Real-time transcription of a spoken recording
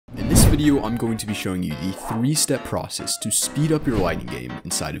video, I'm going to be showing you the 3-step process to speed up your lighting game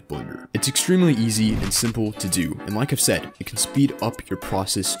inside of Blender. It's extremely easy and simple to do, and like I've said, it can speed up your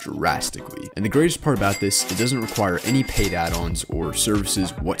process drastically. And the greatest part about this, it doesn't require any paid add-ons or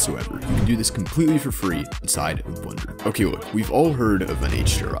services whatsoever. You can do this completely for free inside of Blender. Okay, look, we've all heard of an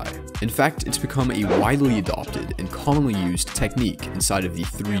HDRI. In fact, it's become a widely adopted and commonly used technique inside of the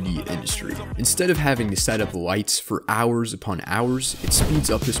 3D industry. Instead of having to set up lights for hours upon hours, it speeds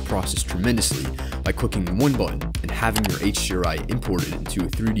up this process tremendously by clicking one button and having your HDRI imported into a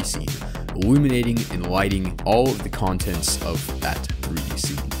 3D scene, illuminating and lighting all of the contents of that 3D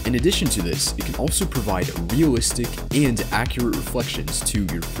scene. In addition to this, it can also provide realistic and accurate reflections to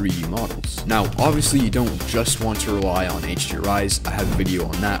your 3D models. Now, obviously you don't just want to rely on HDRIs. I have a video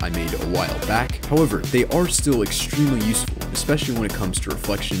on that I made a while back. However, they are still extremely useful, especially when it comes to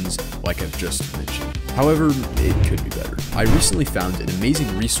reflections like I've just mentioned. However, it could be better. I recently found an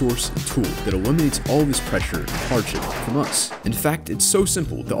amazing resource and tool that eliminates all this pressure and hardship from us. In fact, it's so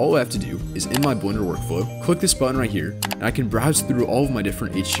simple that all I have to do is in my Blender workflow, click this button right here, and I can browse through all of my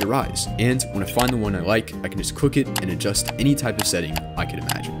different HDRIs. And when I find the one I like, I can just click it and adjust any type of setting I could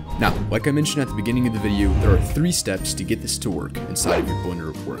imagine. Now, like I mentioned at the beginning of the video, there are 3 steps to get this to work inside of your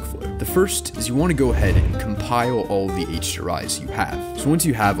Blender workflow. The first is you want to go ahead and compile all the HDRIs you have. So once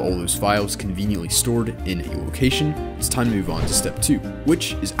you have all those files conveniently stored in a location, it's time to move on to step 2,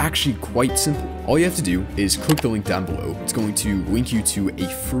 which is actually quite simple. All you have to do is click the link down below. It's going to link you to a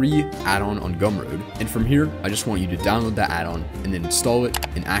free add-on on Gumroad, and from here, I just want you to download that add-on and then install it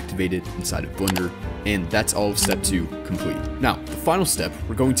and activate it inside of Blender, and that's all of step 2 complete. Now, the final step,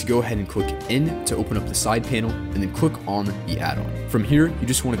 we're going to go ahead and click in to open up the side panel, and then click on the add-on. From here, you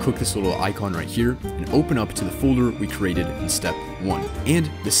just want to click this little icon right here and open up to the folder we created in step 1. And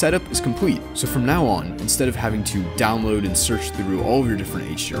the setup is complete. So from now on, instead of having to download and search through all of your different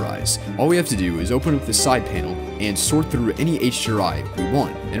HDRIs, all we have to do is open up the side panel and sort through any HDRI we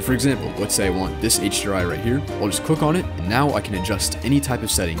want. And for example, let's say I want this HDRI right here. I'll just click on it, and now I can adjust any type of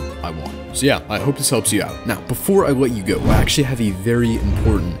setting I want. So yeah, I hope this helps you out. Now, before I let you go, I actually have a very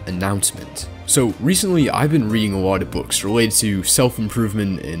important announcement. So recently, I've been reading a lot of books related to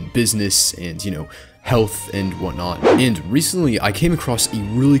self-improvement and business and, health and whatnot. And recently I came across a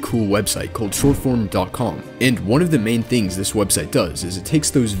really cool website called Shortform.com. And one of the main things this website does is it takes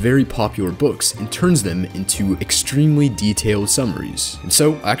those very popular books and turns them into extremely detailed summaries. And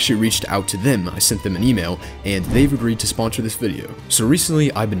so I actually reached out to them, I sent them an email, and they've agreed to sponsor this video. So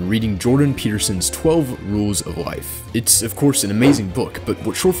recently I've been reading Jordan Peterson's 12 Rules of Life. It's of course an amazing book, but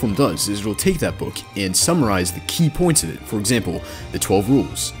what Shortform does is it'll take that book and summarize the key points of it. For example, the 12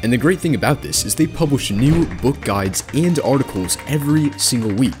 rules. And the great thing about this is they publish new book guides and articles every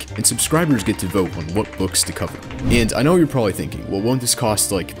single week, and subscribers get to vote on what books to cover. And I know you're probably thinking, well, won't this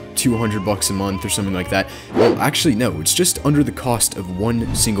cost like $200 a month or something like that? Well, actually no, it's just under the cost of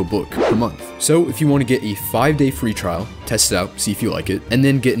one single book per month. So if you want to get a 5-day free trial, test it out, see if you like it, and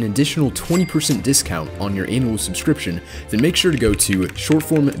then get an additional 20% discount on your annual subscription, then make sure to go to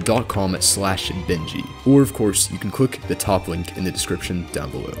shortform.com/Benji. Or of course, you can click the top link in the description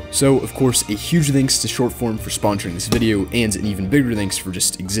down below. So of course, a huge thanks to Shortform for sponsoring this video, and an even bigger thanks for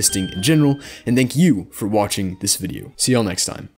just existing in general, and thank you for watching this video. See y'all next time.